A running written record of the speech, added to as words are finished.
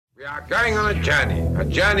We are going on a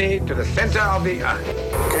journey to the center of the earth.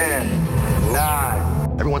 10,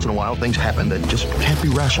 9. Every once in a while, things happen that just can't be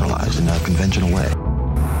rationalized in a conventional way.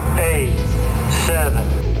 8, 7.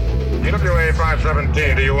 TWA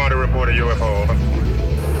 517, do you want to report a UFO?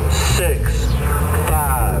 6,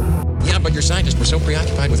 5. Yeah, but your scientists were so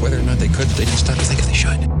preoccupied with whether or not they could that they didn't stop to think if they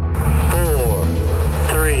should. 4,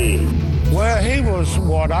 3. Well, he was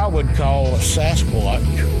what I would call a Sasquatch.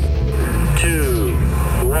 2,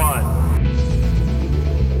 1.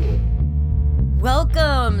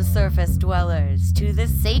 Welcome, surface dwellers, to the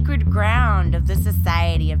sacred ground of the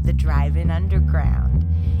Society of the Drive-In Underground.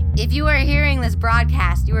 If you are hearing this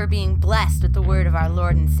broadcast, you are being blessed with the word of our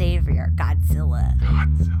Lord and Savior, Godzilla.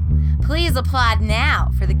 Please applaud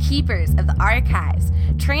now for the keepers of the archives,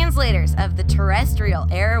 translators of the terrestrial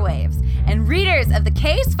airwaves, and readers of the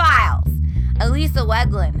case files. Alysa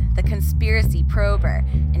Wedlin, the conspiracy prober,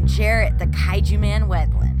 and Jarrett, the kaiju man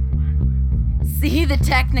Wedlin. See the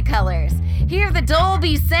technicolors, hear the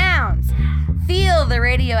Dolby sounds, feel the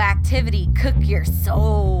radioactivity cook your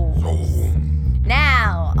soul.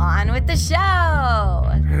 Now, on with the show.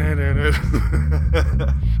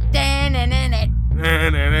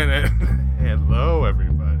 Hello,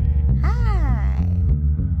 everybody. Hi.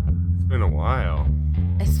 It's been a while.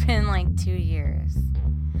 It's been like 2 years.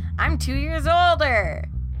 I'm 2 years older.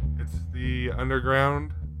 It's the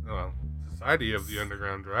Society of the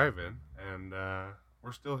Underground Drive-In, and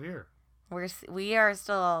we're still here. We are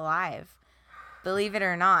still alive. Believe it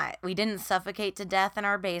or not. We didn't suffocate to death in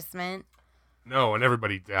our basement. No, and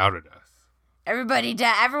everybody doubted us.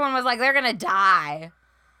 Everyone was like, they're gonna die.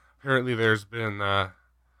 Apparently there's been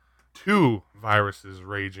 2 viruses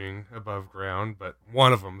raging above ground, but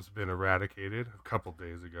one of them's been eradicated a couple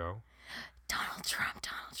days ago. Donald Trump.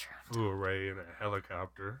 Flew away in a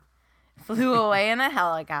helicopter.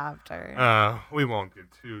 We won't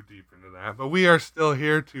get too deep into that, but we are still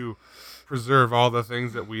here to preserve all the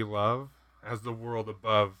things that we love as the world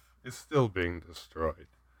above is still being destroyed.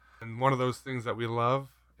 And one of those things that we love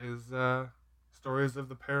is stories of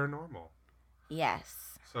the paranormal.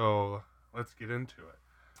 Yes. So let's get into it.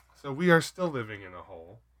 So we are still living in a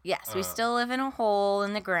hole. Yes, we still live in a hole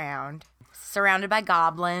in the ground, surrounded by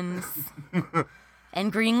goblins and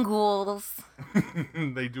green ghouls.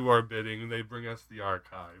 They do our bidding. They bring us the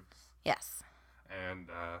archives. Yes. And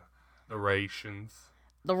the rations.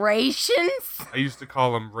 The rations? I used to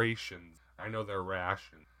call them rations. I know they're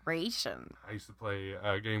rations. Ration. I used to play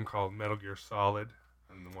a game called Metal Gear Solid,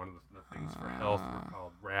 and one of the things for health were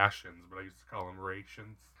called rations, but I used to call them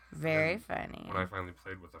rations. Very funny. When I finally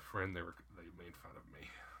played with a friend, they made fun of me.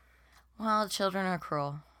 Well, children are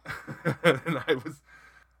cruel. And I was,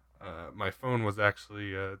 my phone was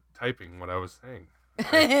actually typing what I was saying.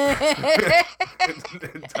 It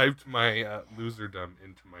typed my loserdom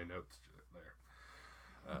into my notes there.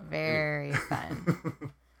 Very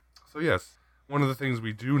fun. So yes, one of the things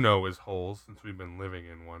we do know is holes, since we've been living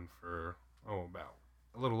in one for, about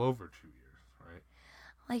a little over 2 years, right?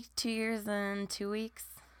 Like 2 years and 2 weeks.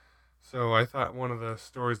 So I thought one of the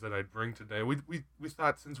stories that I'd bring today, we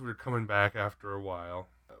thought since we were coming back after a while,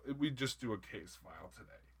 we'd just do a case file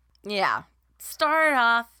today. Yeah. Start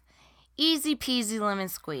off easy peasy lemon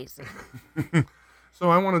squeezy. So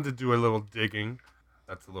I wanted to do a little digging.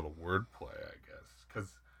 That's a little wordplay, I guess,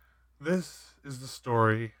 because this is the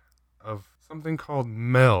story of something called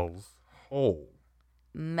Mel's Hole.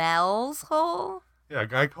 Mel's Hole? Yeah, a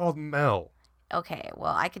guy called Mel. Okay,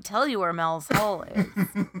 well, I could tell you where Mel's Hole is.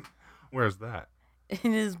 Where's that?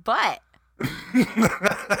 In his butt.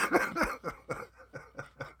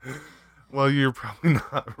 Well, you're probably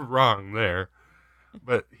not wrong there.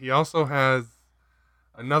 But he also has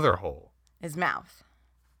another hole. His mouth.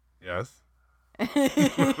 Yes.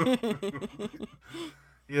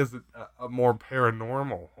 He has a more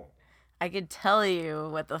paranormal hole. I could tell you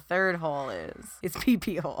what the third hole is. It's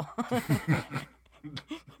pee-pee hole.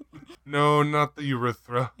 No, not the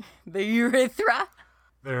urethra. The urethra?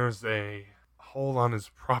 There's a hole on his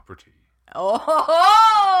property.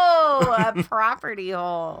 Oh, a property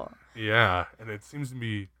hole. Yeah, and it seems to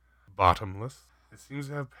be bottomless. It seems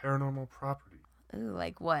to have paranormal properties. Ooh,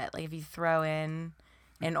 like what? Like if you throw in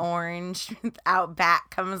an orange, out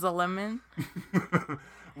back comes a lemon?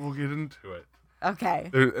 We'll get into it.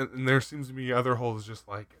 Okay. There seems to be other holes just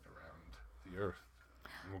like it around the earth.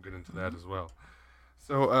 And we'll get into that as well.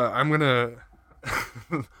 So I'm going to...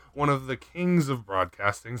 one of the kings of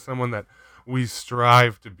broadcasting, someone that we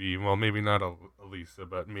strive to be. Well, maybe not Alysa,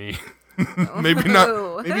 but me. maybe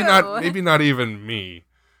not even me,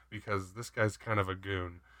 because this guy's kind of a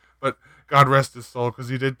goon. But God rest his soul, because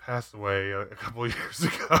he did pass away a couple years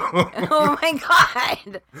ago. Oh my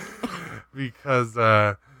God. Because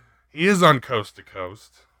he is on Coast to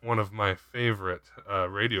Coast, one of my favorite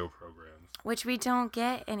radio programs. Which we don't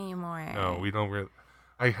get anymore. No, we don't really.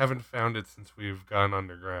 I haven't found it since we've gone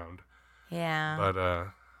underground. Yeah. But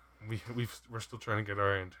we're still trying to get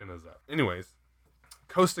our antennas up. Anyways,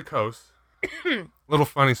 Coast to Coast. Little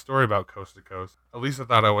funny story about Coast to Coast. Alysa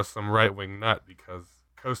thought I was some right-wing nut because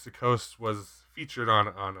Coast to Coast was featured on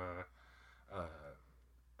a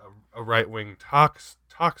right-wing talk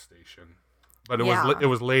station, but it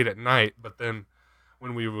was late at night. But then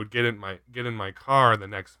when we would get in my car the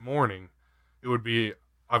next morning, it would be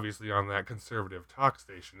obviously on that conservative talk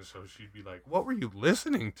station. So she'd be like, "What were you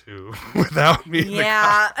listening to without me?"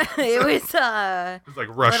 Yeah, it was it was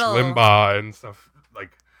like Rush Limbaugh and stuff,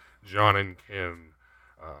 like John and Ken.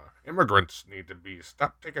 Immigrants need to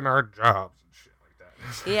stop taking our jobs and shit like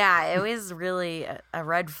that. Yeah, it was really a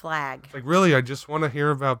red flag. Like, really, I just want to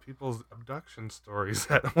hear about people's abduction stories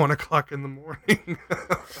at 1:00 in the morning.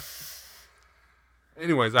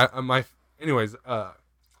 Anyways,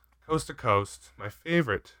 Coast to Coast. My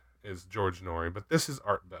favorite is George Norrie, but this is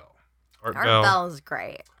Art Bell. Art Bell is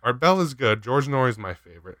great. Art Bell is good. George Norrie is my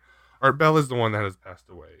favorite. Art Bell is the one that has passed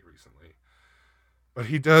away recently, but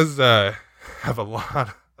he does have a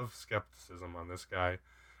lot of skepticism on this guy,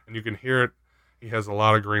 and you can hear it. He has a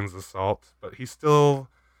lot of grains of salt, but he still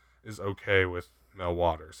is okay with Mel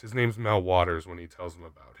Waters. His name's Mel Waters when he tells him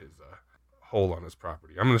about his hole on his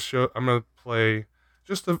property. I'm gonna play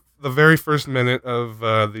just the very first minute of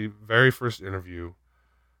the very first interview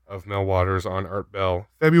of Mel Waters on Art Bell,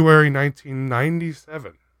 February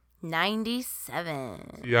 1997.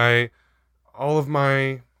 97. See, all of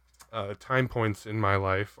my time points in my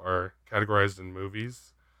life are categorized in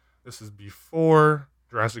movies. This is before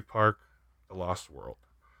Jurassic Park, The Lost World.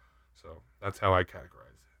 So that's how I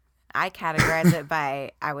categorize it. I categorize it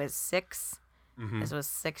by I was 6. Mm-hmm. This was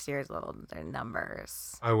 6 years old. They're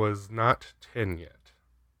numbers. I was not 10 yet,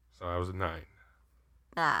 so I was 9.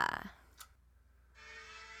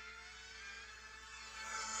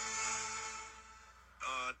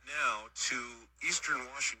 Now to Eastern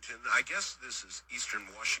Washington. I guess this is Eastern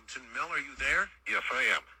Washington. Mel, are you there? Yes, I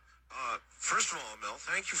am. First of all, Mel,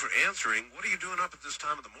 thank you for answering. What are you doing up at this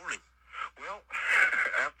time of the morning? Well,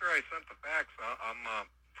 after I sent the fax,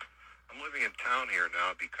 I'm living in town here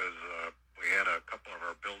now because we had a couple of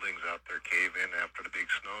our buildings out there cave in after the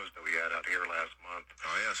big snows that we had out here last month.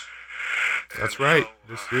 Oh, yes. That's right.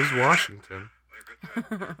 This is Washington.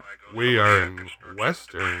 We are in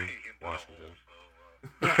Western Washington.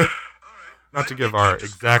 Not to give our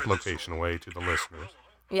exact location away to the listeners.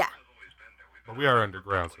 Yeah. But we are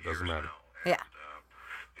underground, so it doesn't matter. Yeah.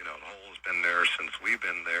 The hole has been there since we've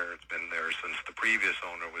been there. It's been there since the previous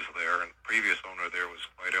owner was there, and the previous owner there was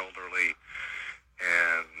quite elderly,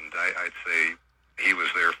 and I'd say he was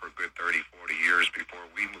there for a good 30, 40 years before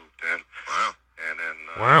we moved in. Wow. And then...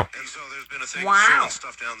 Wow. And so there's been a thing of filling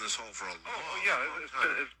stuff down this hole for a long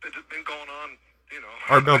time. It's been going on,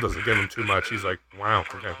 Art Bell doesn't give him too much. He's like, wow,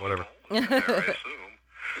 okay, whatever. I assume.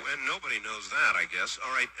 Well, nobody knows that, I guess.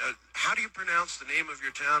 All right, how do you pronounce the name of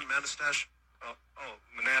your town, Manastash?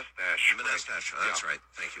 Manastash. Manastash, that's right.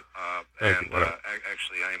 Thank you. Thank you.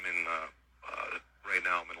 Actually, I'm in, right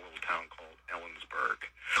now I'm in a little town called Ellensburg.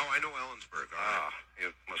 Oh, I know Ellensburg. All right.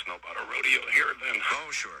 You must know about a rodeo here then.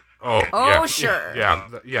 Oh, sure. Oh, Oh, yeah. sure. Yeah.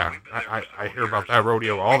 I hear about that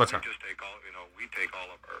rodeo all the time. We just take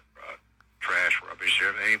all of our trash, rubbish,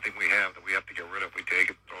 anything we have that we have to get rid of, we take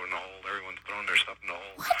it, throw it in the hole. Everyone's throwing their stuff in the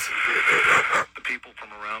hole. What? The people from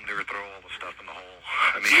around here throw all the stuff in the hole.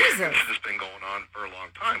 I mean, Jesus. It's just been going on for a long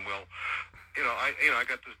time. Well, I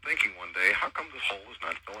got this thinking one day, how come this hole is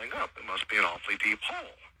not filling up? It must be an awfully deep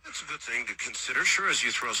hole. That's a good thing to consider, sure, as you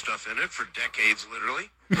throw stuff in it for decades, literally.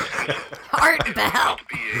 Art Bell. To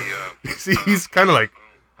be a, See, he's kind of like,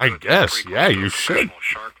 I guess, yeah, you should.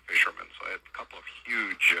 Shark fisherman. So I had a couple of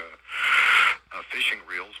huge fishing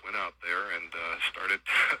reels, went out there and started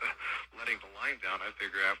letting the line down. I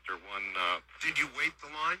figure after one... Did you weight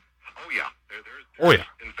the line? Oh, yeah. Oh, yeah.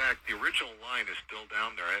 In fact, the original line is still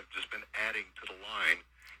down there. I've just been adding to the line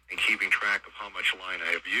and keeping track of how much line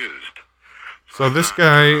I have used. So this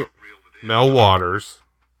guy, Mel Waters,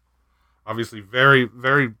 obviously very,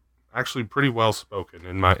 very, actually pretty well spoken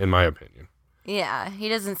in my opinion. Yeah, he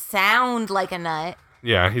doesn't sound like a nut.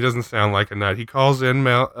 Yeah, he doesn't sound like a nut. He calls in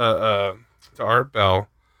to Art Bell,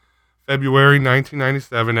 February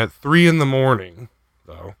 1997 at 3 a.m.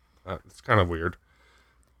 Though it's kind of weird.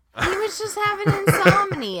 He was just having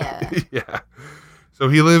insomnia. Yeah. So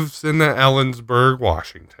he lives in Ellensburg,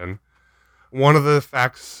 Washington. One of the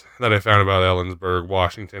facts that I found about Ellensburg,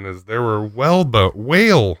 Washington, is there were whale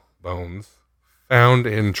bones found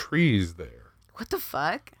in trees there. What the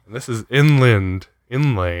fuck? And this is inland,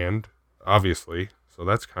 obviously. So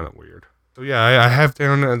that's kind of weird. So yeah, I have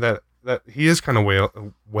down that he is kind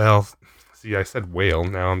of well. See, I said whale.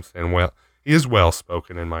 Now I'm saying well. He is well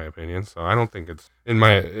spoken, in my opinion. So I don't think it's in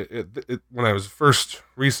my. When I was first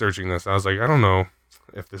researching this, I was like, I don't know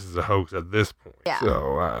if this is a hoax at this point. Yeah.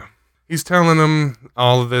 So he's telling him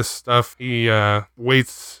all of this stuff. He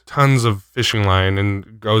weights tons of fishing line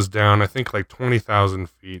and goes down, I think, like 20,000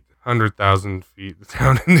 feet, 100,000 feet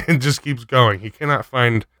down, and it just keeps going. He cannot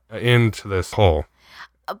find an end to this hole.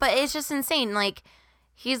 But it's just insane. Like,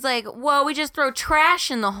 he's like, well, we just throw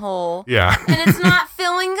trash in the hole. Yeah. And it's not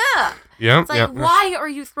filling up. Yeah. It's like, why are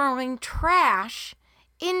you throwing trash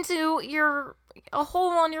into a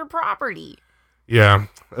hole on your property? Yeah,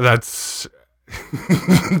 that's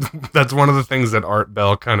one of the things that Art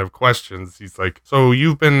Bell kind of questions. He's like, so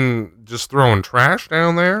you've been just throwing trash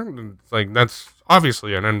down there? It's like, that's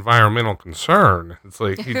obviously an environmental concern. It's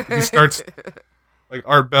like, he starts, like,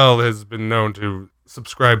 Art Bell has been known to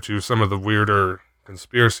subscribe to some of the weirder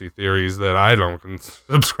conspiracy theories that I don't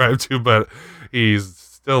subscribe to, but he's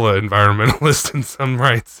still an environmentalist in some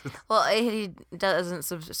rights. Well, he doesn't,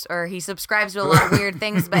 he subscribes to a lot of weird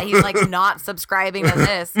things, but he's like not subscribing to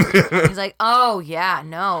this. He's like, oh yeah,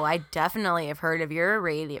 no, I definitely have heard of your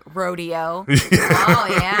rodeo. Yeah. Oh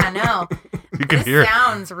yeah, no. You can hear it.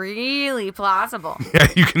 Sounds really plausible. Yeah,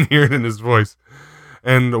 you can hear it in his voice.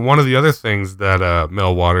 And one of the other things that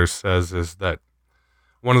Mel Waters says is that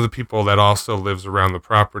one of the people that also lives around the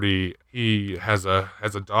property, he has a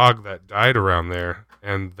dog that died around there,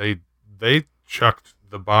 and they chucked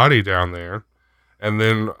the body down there, and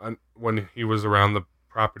then when he was around the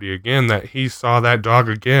property again, that he saw that dog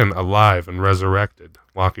again alive and resurrected,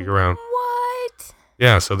 walking around. What?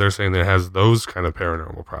 Yeah, so they're saying that it has those kind of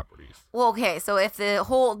paranormal properties. Well, okay, so if the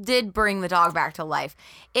hole did bring the dog back to life,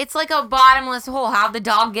 it's like a bottomless hole. How'd the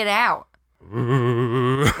dog get out?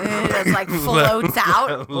 It's like floats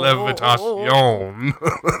out. Levitation.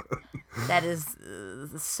 That is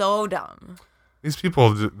so dumb. These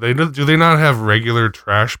people, do they not have regular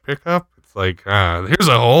trash pickup? It's like, here's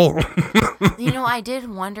a hole. I did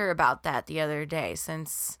wonder about that the other day,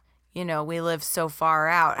 since, we live so far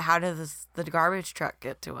out. How does the garbage truck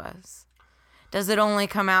get to us? Does it only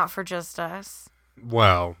come out for just us?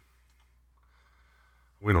 Well,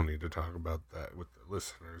 we don't need to talk about that with the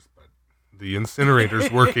listeners, but the incinerator's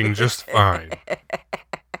working just fine.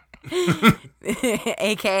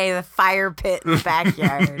 AKA the fire pit in the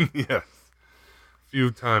backyard. Yes. A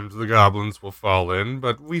few times the goblins will fall in,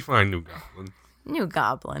 but we find new goblins. New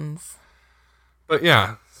goblins. But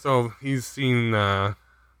yeah, so he's seen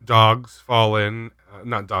dogs fall in.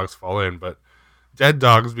 Not dogs fall in, but dead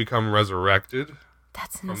dogs become resurrected.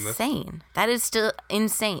 That's insane. That is still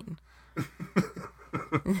insane.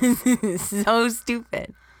 So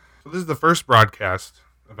stupid. So this is the first broadcast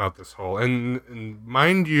about this hole. And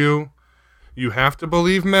mind you, you have to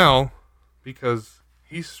believe Mel because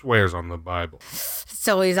he swears on the Bible.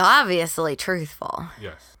 So he's obviously truthful.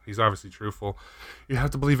 Yes, he's obviously truthful. You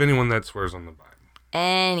have to believe anyone that swears on the Bible.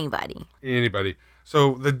 Anybody.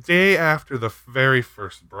 So the day after the very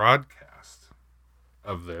first broadcast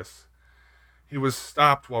of this, he was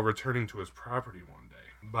stopped while returning to his property one day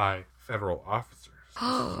by federal officers. This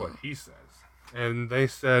is what he says. And they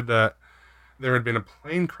said that there had been a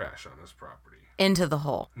plane crash on his property. Into the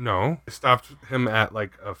hole. No. They stopped him at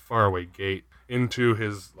like a faraway gate into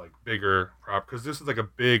his like bigger prop, because this is like a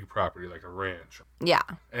big property, like a ranch. Yeah.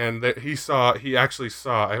 And he actually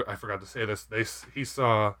saw, I forgot to say this, he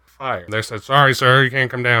saw fire. They said, sorry, sir, you can't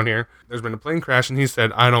come down here. There's been a plane crash, and he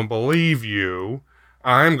said, I don't believe you.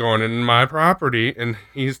 I'm going in my property. And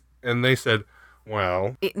they said,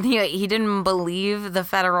 well, he didn't believe the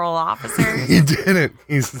federal officers. He didn't.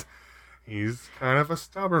 He's kind of a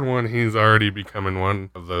stubborn one. He's already becoming one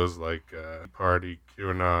of those like party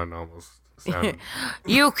QAnon almost.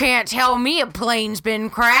 You can't tell me a plane's been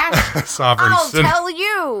crashed. I'll tell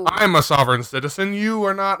you. I'm a sovereign citizen. You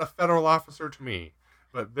are not a federal officer to me.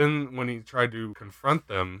 But then when he tried to confront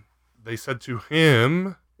them, they said to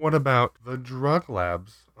him, what about the drug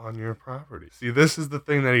labs on your property? See, this is the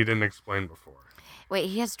thing that he didn't explain before. Wait,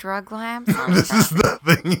 he has drug labs on his This is the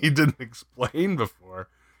thing he didn't explain before.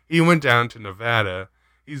 He went down to Nevada.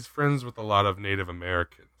 He's friends with a lot of Native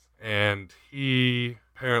Americans. And he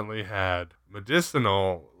apparently had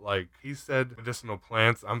medicinal, like he said, medicinal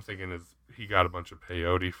plants. I'm thinking he got a bunch of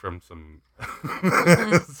peyote from some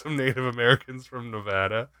Native Americans from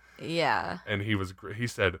Nevada. Yeah. And he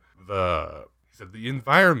said He said, the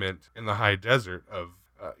environment in the high desert of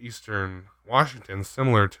eastern Washington is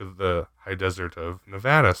similar to the high desert of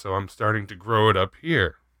Nevada, so I'm starting to grow it up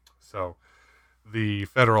here. So the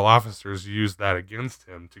federal officers used that against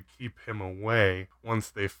him to keep him away once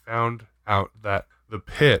they found out that the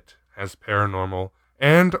pit has paranormal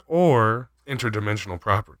and or interdimensional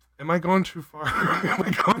properties. Am I going too far? Am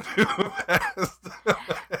I going too fast?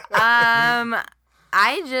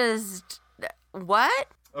 What?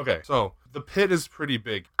 Okay, so the pit is pretty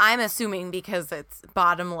big. I'm assuming because it's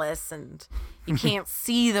bottomless and you can't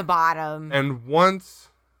see the bottom.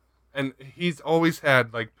 And he's always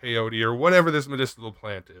had like peyote or whatever this medicinal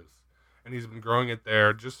plant is. And he's been growing it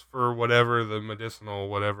there just for whatever the medicinal,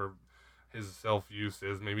 whatever his self-use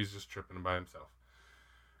is. Maybe he's just tripping by himself.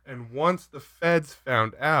 And once the feds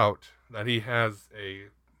found out that he has a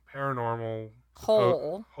paranormal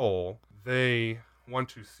hole, they want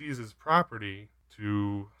to seize his property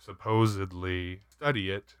to supposedly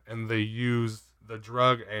study it, and they use the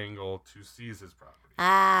drug angle to seize his property.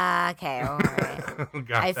 Okay, all right.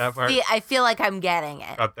 Got that part? I feel like I'm getting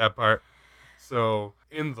it. Got that part. So,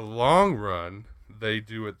 in the long run, they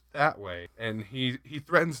do it that way, and he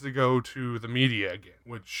threatens to go to the media again,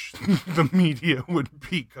 which the media would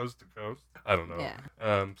be coast to coast. I don't know. Yeah.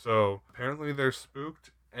 So, apparently they're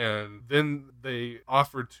spooked, and then they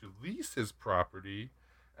offered to lease his property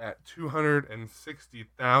at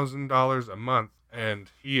 $260,000 a month, and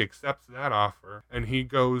he accepts that offer, and he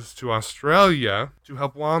goes to Australia to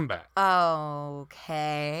help wombats.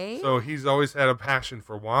 Okay. So he's always had a passion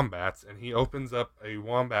for wombats, and he opens up a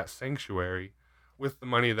wombat sanctuary with the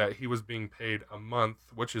money that he was being paid a month,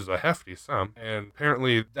 which is a hefty sum, and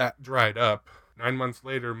apparently that dried up. 9 months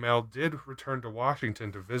later, Mel did return to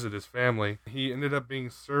Washington to visit his family. He ended up being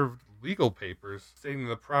served legal papers stating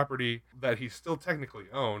the property that he still technically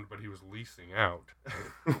owned, but he was leasing out,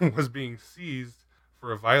 was being seized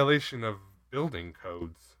for a violation of building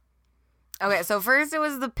codes. Okay, so first it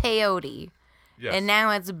was the peyote. Yes. And now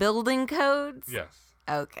it's building codes? Yes.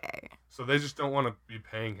 Okay. So they just don't want to be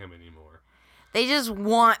paying him anymore. They just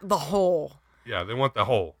want the hole. Yeah, they want the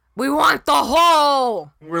hole. We want the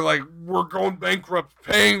hole! We're like, we're going bankrupt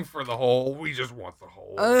paying for the hole. We just want the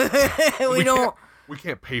hole. We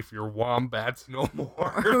can't pay for your wombats no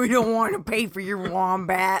more. We don't want to pay for your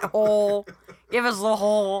wombat hole. Give us the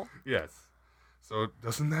hole. Yes. So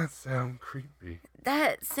doesn't that sound creepy?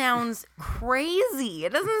 That sounds crazy.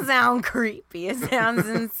 It doesn't sound creepy. It sounds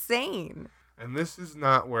insane. And this is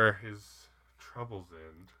not where his troubles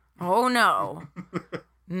end. Oh, no.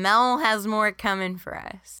 Mel has more coming for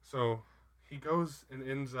us. So he goes and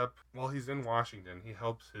ends up, while he's in Washington, he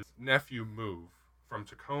helps his nephew move from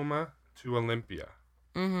Tacoma to Olympia.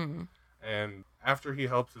 Mm-hmm. And after he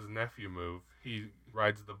helps his nephew move, he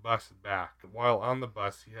rides the bus back. While on the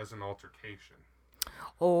bus, he has an altercation.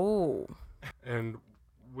 Oh. And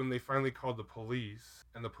when they finally called the police,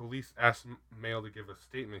 and the police asked Male to give a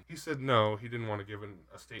statement, he said no, he didn't want to give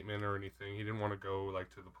a statement or anything. He didn't want to go to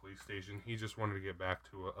the police station. He just wanted to get back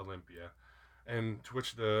to Olympia. And to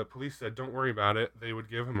which the police said, don't worry about it. They would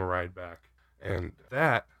give him a ride back. And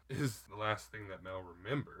that is the last thing that Mel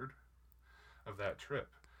remembered of that trip.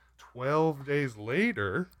 12 days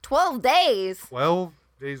later... 12 days? 12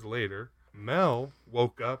 days later, Mel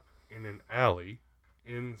woke up in an alley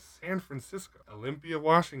in San Francisco. Olympia,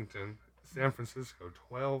 Washington, San Francisco,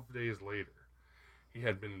 12 days later. He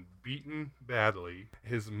had been beaten badly.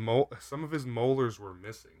 Some of his molars were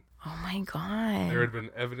missing. Oh my God. There had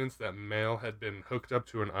been evidence that Male had been hooked up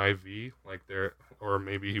to an IV, or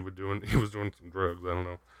maybe he was doing some drugs, I don't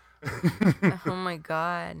know. Oh my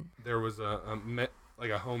God. There was a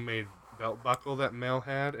homemade belt buckle that Mel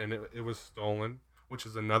had, and it was stolen, which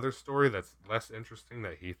is another story that's less interesting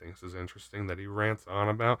that he thinks is interesting, that he rants on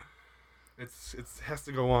about. It has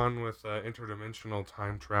to go on with interdimensional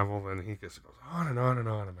time travel, and he just goes on and on and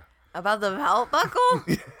on about the belt buckle?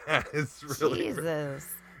 Yeah, it's really Jesus.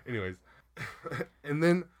 Anyways, and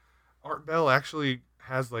then Art Bell actually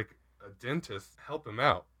has a dentist help him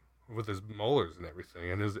out with his molars and everything,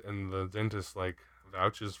 and the dentist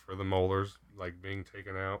vouches for the molars being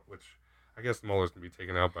taken out, which I guess molars can be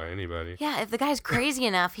taken out by anybody. Yeah, if the guy's crazy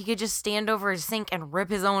enough, he could just stand over his sink and rip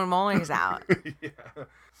his own molars out. Yeah.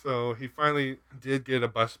 So he finally did get a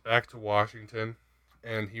bus back to Washington,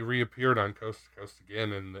 and he reappeared on Coast to Coast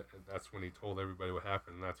again, and that's when he told everybody what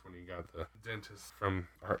happened, and that's when he got the dentist from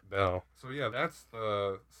Art Bell. So yeah, that's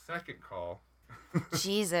the second call.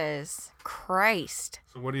 Jesus Christ.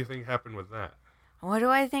 So what do you think happened with that? What do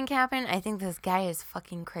I think happened? I think this guy is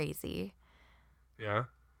fucking crazy. Yeah?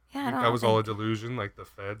 Yeah, That was all a delusion, like the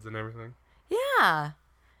feds and everything? Yeah.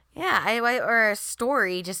 Yeah, or a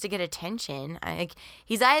story just to get attention.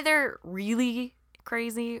 He's either really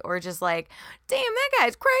crazy or just like, damn, that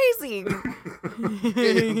guy's crazy.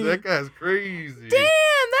 Damn, that guy's crazy.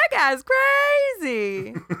 Damn, that guy's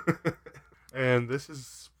crazy. And this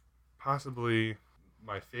is possibly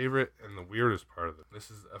my favorite and the weirdest part of it.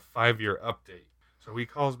 This is a 5-year update. So he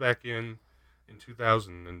calls back in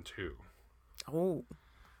 2002. Oh.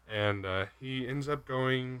 And he ends up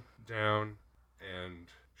going down and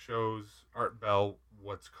shows Art Bell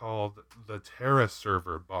what's called the Terra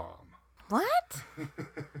server bomb. What?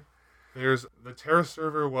 There's the Terra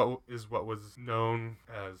server, what was known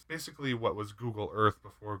as basically what was Google Earth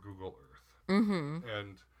before Google Earth. Mm-hmm.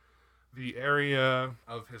 And the area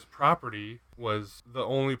of his property was the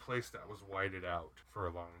only place that was whited out for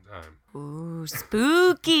a long time. Ooh,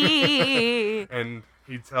 spooky. And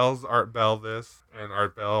he tells Art Bell this, and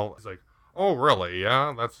Art Bell is like, oh, really?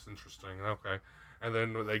 Yeah, that's interesting. Okay. And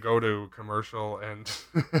then they go to commercial, and,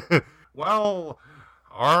 well,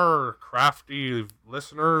 our crafty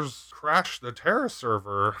listeners crashed the Terra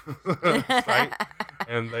server site.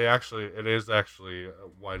 And it is actually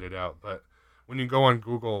whited out. But when you go on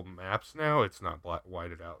Google Maps now, it's not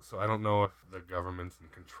whited out. So I don't know if the government's in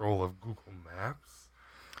control of Google Maps,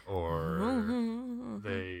 or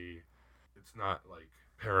it's not like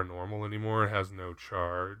paranormal anymore. It has no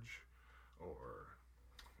charge, or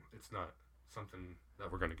it's not something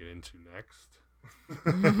that we're going to get into next.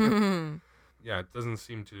 Yeah, it doesn't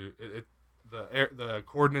seem to. The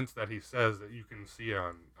coordinates that he says that you can see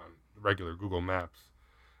on regular Google Maps,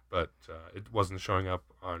 but it wasn't showing up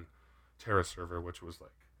on Terra server, which was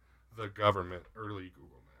like the government early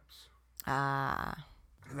Google Maps. Ah.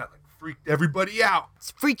 And that like freaked everybody out.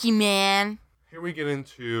 It's freaky, man. Here we get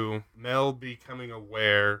into Mel becoming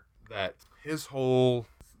aware that his hole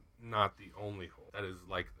is not the only hole that is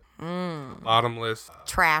like this. Bottomless.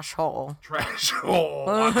 Trash hole. Trash hole.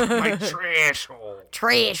 My trash hole.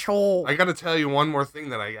 Trash hole. I gotta tell you one more thing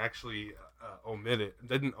that I actually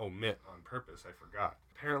didn't omit on purpose. I forgot.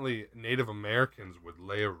 Apparently, Native Americans would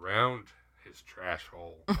lay around his trash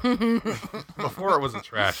hole before it was a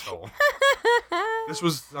trash hole. This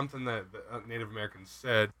was something that the Native Americans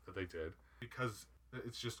said that they did because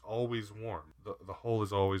it's just always warm. The hole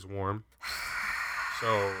is always warm.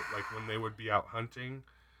 So, like when they would be out hunting.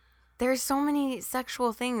 There's so many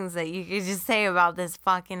sexual things that you could just say about this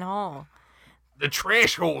fucking hole. The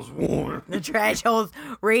trash hole's warm. The trash hole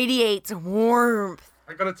radiates warmth.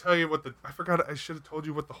 I gotta tell you I forgot. I should have told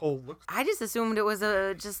you what the hole looks like. I just assumed it was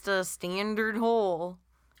just a standard hole.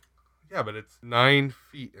 Yeah, but it's 9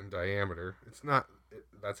 feet in diameter. It's not.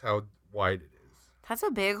 That's how wide it is. That's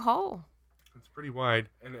a big hole. It's pretty wide,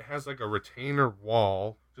 and it has like a retainer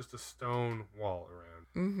wall, just a stone wall around.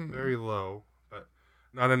 Mm-hmm. Very low, but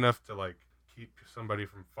not enough to like keep somebody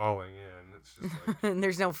from falling in. It's just like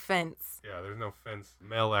there's no fence. Yeah, there's no fence.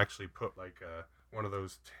 Mel actually put like one of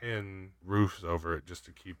those tin roofs over it just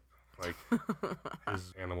to keep like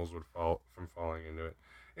his animals would fall from falling into it.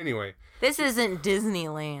 Anyway, this isn't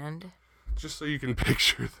Disneyland. Just so you can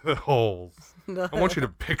picture the holes. I want you to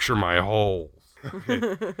picture my holes.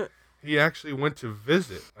 Okay. He actually went to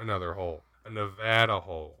visit another hole, a Nevada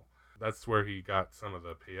hole. That's where he got some of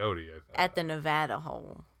the peyote, I think. At the Nevada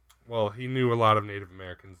hole. Well, he knew a lot of Native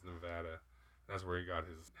Americans in Nevada. That's where he got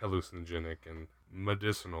his hallucinogenic and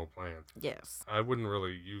medicinal plants. Yes. I wouldn't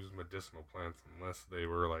really use medicinal plants unless they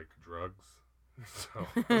were like drugs. So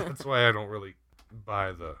that's why I don't really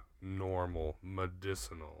buy the normal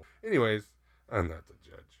medicinal. Anyways, I'm not the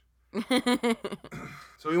judge.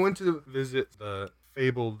 So he went to visit the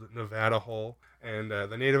fabled Nevada hole, and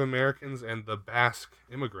the Native Americans and the Basque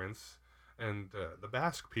immigrants, and the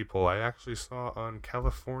Basque people I actually saw on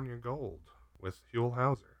California Gold with Huell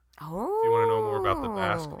Hauser. Oh. If you want to know more about the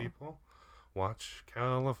Basque people, watch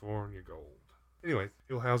California Gold. Anyways,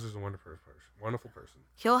 Huell Hauser's a wonderful person.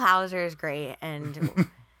 Huell Hauser is great, and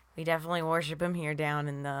we definitely worship him here down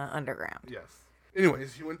in the underground. Yes.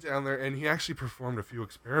 Anyways, he went down there, and he actually performed a few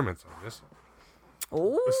experiments on this one.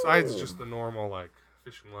 Ooh. Besides just the normal, like,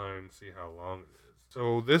 fishing line, see how long it is.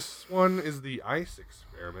 So this one is the ice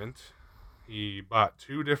experiment. He bought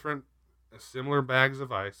 2 different similar bags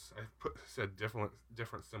of ice. I said different,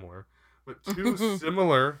 similar, but 2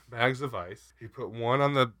 similar bags of ice. He put one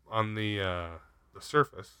on the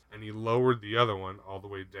surface, and he lowered the other one all the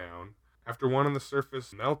way down. After one on the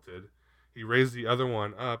surface melted, he raised the other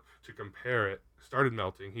one up to compare it. Started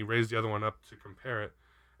melting. He raised the other one up to compare it,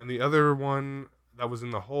 and the other one that was in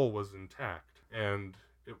the hole was intact, and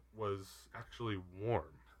it was actually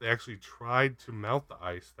warm. They actually tried to melt the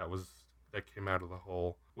ice that came out of the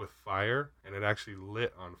hole with fire, and it actually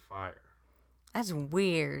lit on fire. That's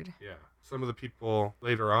weird. Yeah. Some of the people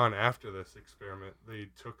later on after this experiment, they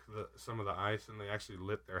took some of the ice and they actually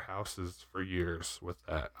lit their houses for years with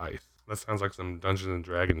that ice. That sounds like some Dungeons and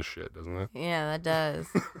Dragons shit, doesn't it? Yeah, that does.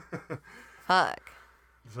 Fuck.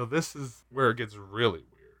 So this is where it gets really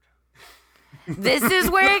weird. This is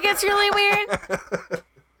where it gets really weird?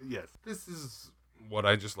 Yes. This is what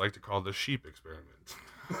I just like to call the sheep experiment.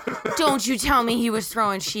 Don't you tell me he was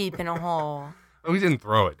throwing sheep in a hole. Oh, he didn't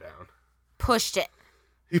throw it down. Pushed it.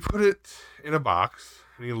 He put it in a box,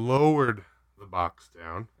 and he lowered the box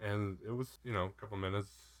down, and it was, a couple minutes.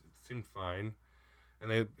 It seemed fine.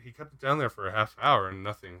 And he kept it down there for a half hour, and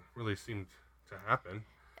nothing really seemed to happen.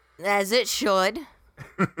 As it should.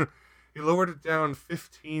 He lowered it down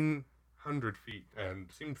 1,500 feet, and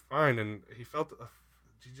it seemed fine, and he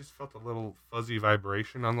just felt a little fuzzy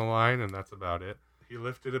vibration on the line, and that's about it. He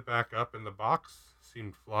lifted it back up, and the box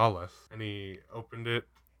seemed flawless, and he opened it,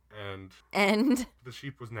 and the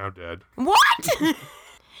sheep was now dead. What?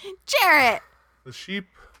 Jarrett! The sheep,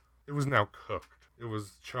 it was now cooked. It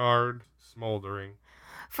was charred, smoldering.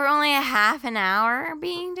 For only a half an hour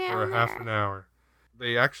being down For a there? half an hour.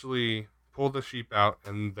 They actually pulled the sheep out,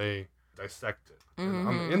 and they dissect it. And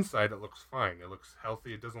on the inside, it looks fine. It looks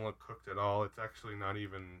healthy. It doesn't look cooked at all. It's actually not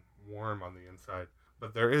even warm on the inside.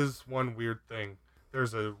 But there is one weird thing.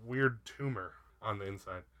 There's a weird tumor on the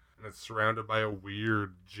inside, and it's surrounded by a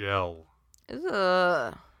weird gel.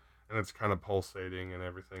 Ugh. And it's kind of pulsating and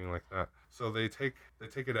everything like that. So they take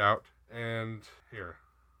it out, and here.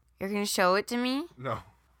 You're going to show it to me? No.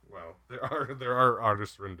 Well, there are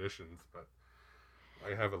artist renditions, but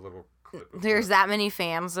I have a little clip of There's that many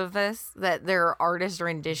fans of this that there are artist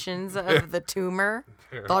renditions of the tumor.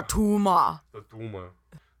 The tumor. The tumor.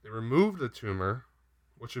 They removed the tumor,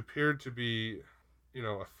 which appeared to be,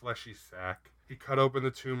 a fleshy sac. He cut open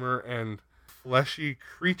the tumor, and a fleshy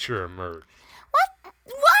creature emerged.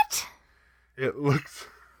 What? It looked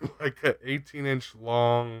like an 18-inch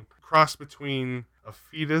long cross between a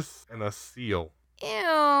fetus and a seal.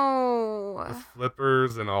 Ew. With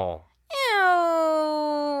flippers and all.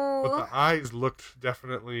 Ew. But the eyes looked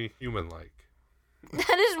definitely human-like.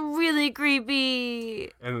 That is really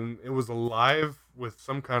creepy. And it was alive with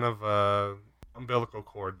some kind of umbilical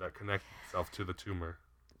cord that connected itself to the tumor.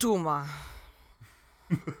 Tumor.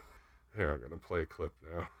 Here, I'm going to play a clip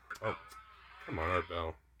now. Oh, come on, Art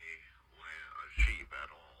Bell. A sheep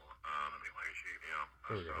at all. Something like a sheep, yeah.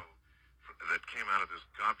 There we go. That came out of this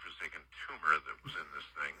godforsaken tumor that was in this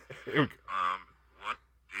thing. Here we go.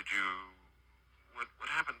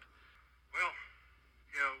 What happened? Well,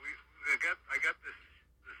 I got the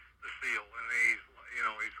seal, and he's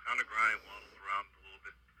on the ground, he waddles around a little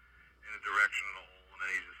bit in a direction of the hole, and then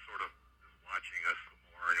he's just sort of watching us some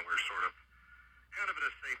more, and we're sort of kind of at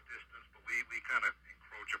a safe distance, but we kind of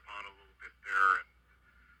encroach upon a little bit there, and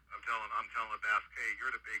I'm telling Basque, hey,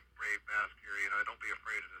 you're the big brave Basque here, don't be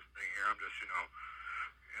afraid of this thing here. I'm just,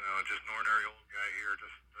 just an ordinary old guy here.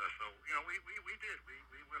 Just so we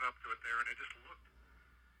went up to it there, and it just looked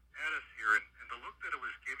at us here, and the look that it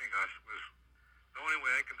was giving us was the only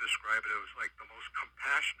way I can describe it. It was like the most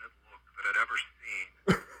compassionate look that I'd ever seen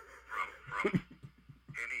from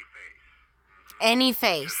any face. Any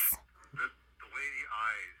face. The way the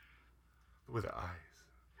eyes. With the eyes.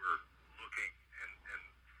 Were looking and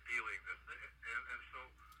feeling this, and so.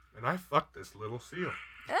 And I fucked this little seal.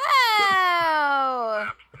 Oh!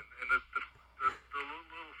 And the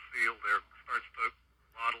little seal there starts to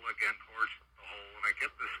waddle again towards the hole, and I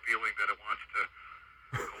get this feeling that it wants to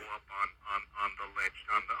go up on the ledge,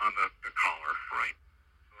 on the collar, right?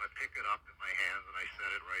 So I pick it up in my hands and I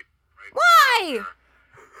set it right. Why?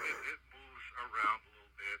 It moves around a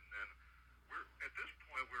little bit, and then at this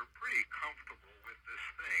point we're pretty comfortable with this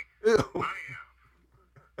thing. Ew. I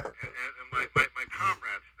am. And my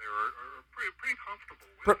comrades there are pretty comfortable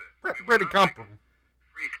with it. Pretty comfortable.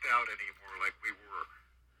 Freaked out anymore like we were.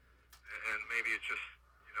 And maybe it's just,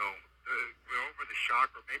 we're over the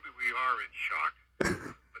shock, or maybe we are in shock.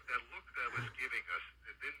 But that look that was giving us,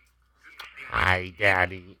 it didn't seem like... Hi,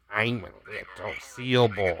 Daddy. I'm a little seal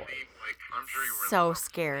boy. I'm sure you were So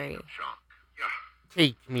scary. shock. Yeah.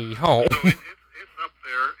 Take me home. So it's up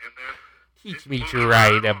there, and then... Teach me to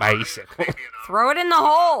ride a bicycle. Throw it in the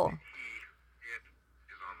hole. It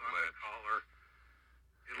is on the collar.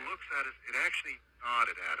 It looks at us. It actually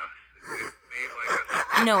nodded at us. It made like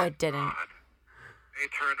a No, it didn't. nod. They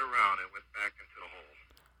turned around and went back into the hole.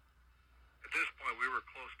 At this point, we were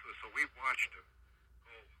close to it, so we watched it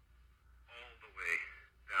go all the way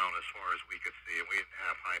down as far as we could see, and we didn't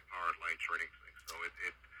have high-powered lights or anything, so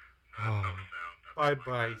no sound.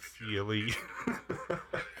 Bye-bye, Sealy.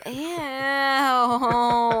 Ew.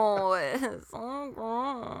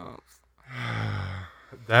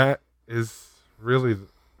 that is really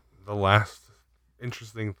the last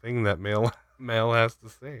interesting thing that Mel has to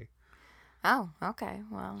say. Oh, okay.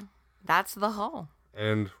 Well, that's the whole.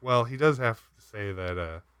 And well, he does have to say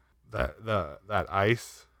that that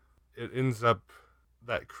ice, it ends up,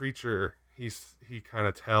 that creature, he kind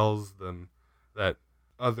of tells them that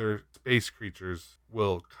other space creatures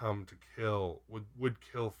will come to kill, would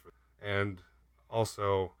kill for, and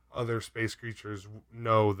also other space creatures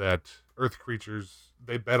know that Earth creatures,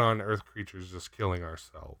 they bet on Earth creatures just killing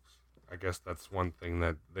ourselves. I guess that's one thing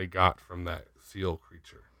that they got from that seal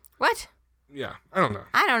creature. What? Yeah, I don't know.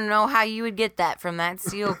 I don't know how you would get that from that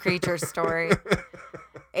seal creature story.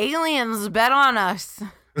 Aliens bet on us.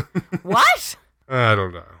 What? I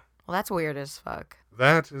don't know. Well, that's weird as fuck.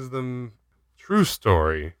 That is the true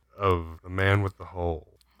story of the man with the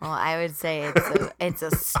hole. Well, I would say it's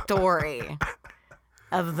a story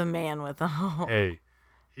of the man with the hole. Hey,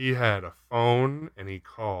 he had a phone and he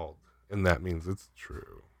called, and that means it's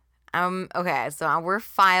true. Okay, so we're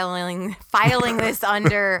filing this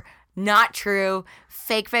under not true,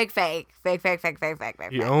 fake.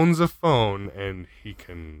 He owns a phone and he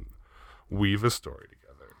can weave a story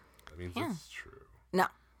together. That means it's true. No.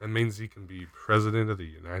 That means he can be president of the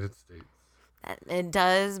United States. It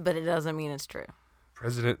does, but it doesn't mean it's true.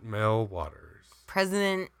 President Mel Waters.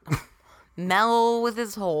 President Mel with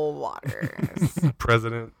his whole waters.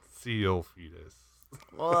 President Seal Fetus.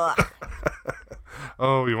 Ugh.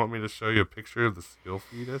 Oh, you want me to show you a picture of the seal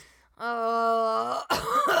fetus? Oh.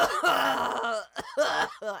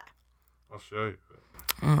 I'll show you.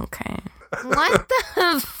 Okay. What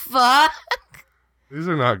the fuck? These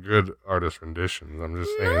are not good artist renditions. I'm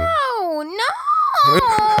just saying. No.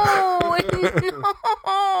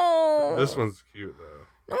 This one's cute though.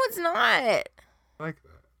 No, it's not. I like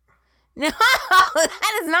that. No,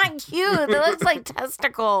 that is not cute. That looks like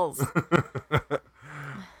testicles.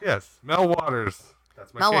 Yes, Mel Waters.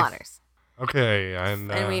 That's my Mel case. Waters. Okay, and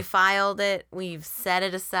we filed it. We've set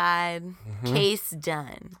it aside. Mm-hmm. Case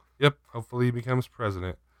done. Yep. Hopefully he becomes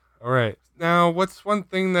president. All right. Now, what's one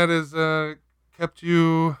thing that has kept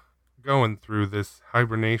you going through this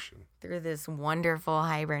hibernation? Through this wonderful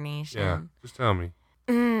hibernation. Yeah. Just tell me.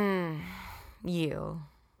 You.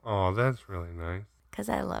 Oh, that's really nice. 'Cause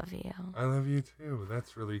I love you. I love you too.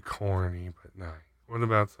 That's really corny, but nice. What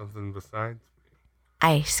about something besides me?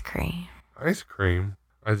 Ice cream. Ice cream?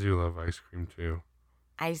 I do love ice cream too.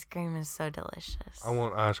 Ice cream is so delicious. I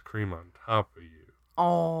want ice cream on top of you.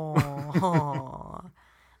 Oh.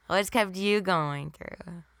 What's kept you going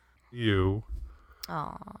through? You.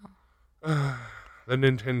 Oh. The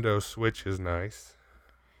Nintendo Switch is nice.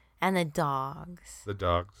 And the dogs. The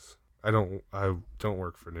dogs. I don't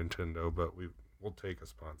work for Nintendo, but we'll take a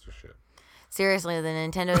sponsorship. Seriously, the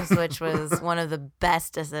Nintendo Switch was one of the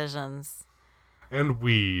best decisions. And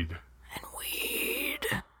weed. And weed.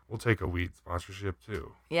 We'll take a weed sponsorship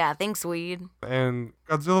too. Yeah, thanks, weed. And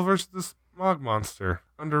Godzilla vs. the Smog Monster.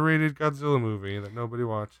 Underrated Godzilla movie that nobody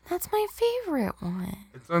watched. That's my favorite one.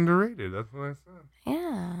 It's underrated, that's what I said.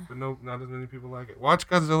 Yeah. But no, not as many people like it. Watch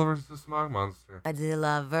Godzilla vs. the Smog Monster.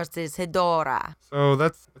 Godzilla versus Hedorah. So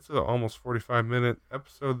it's an almost 45-minute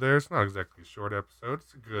episode there. It's not exactly a short episode.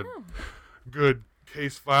 It's a good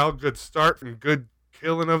case file, good start, and good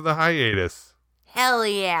killing of the hiatus. Hell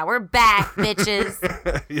yeah, we're back, bitches.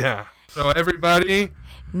 Yeah. So everybody,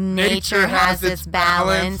 nature has its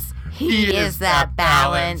balance. He is that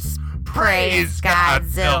balance. Praise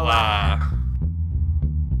Godzilla.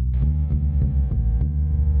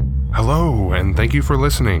 Hello, and thank you for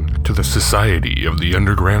listening to the Society of the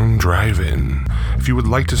Underground Drive-In. If you would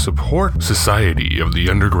like to support Society of the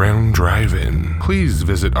Underground Drive-In, please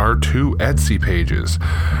visit our two Etsy pages,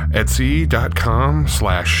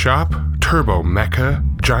 etsy.com/shop Turbo Mecha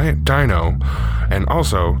Giant Dino, and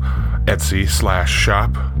also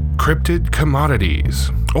Etsy/shop Cryptid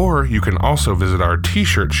Commodities. Or you can also visit our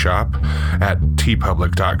t-shirt shop at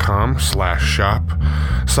tpublic.com/shop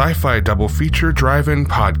Sci-Fi Double Feature Drive-In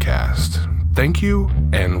Podcast. Thank you,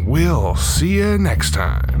 and we'll see you next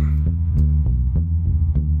time.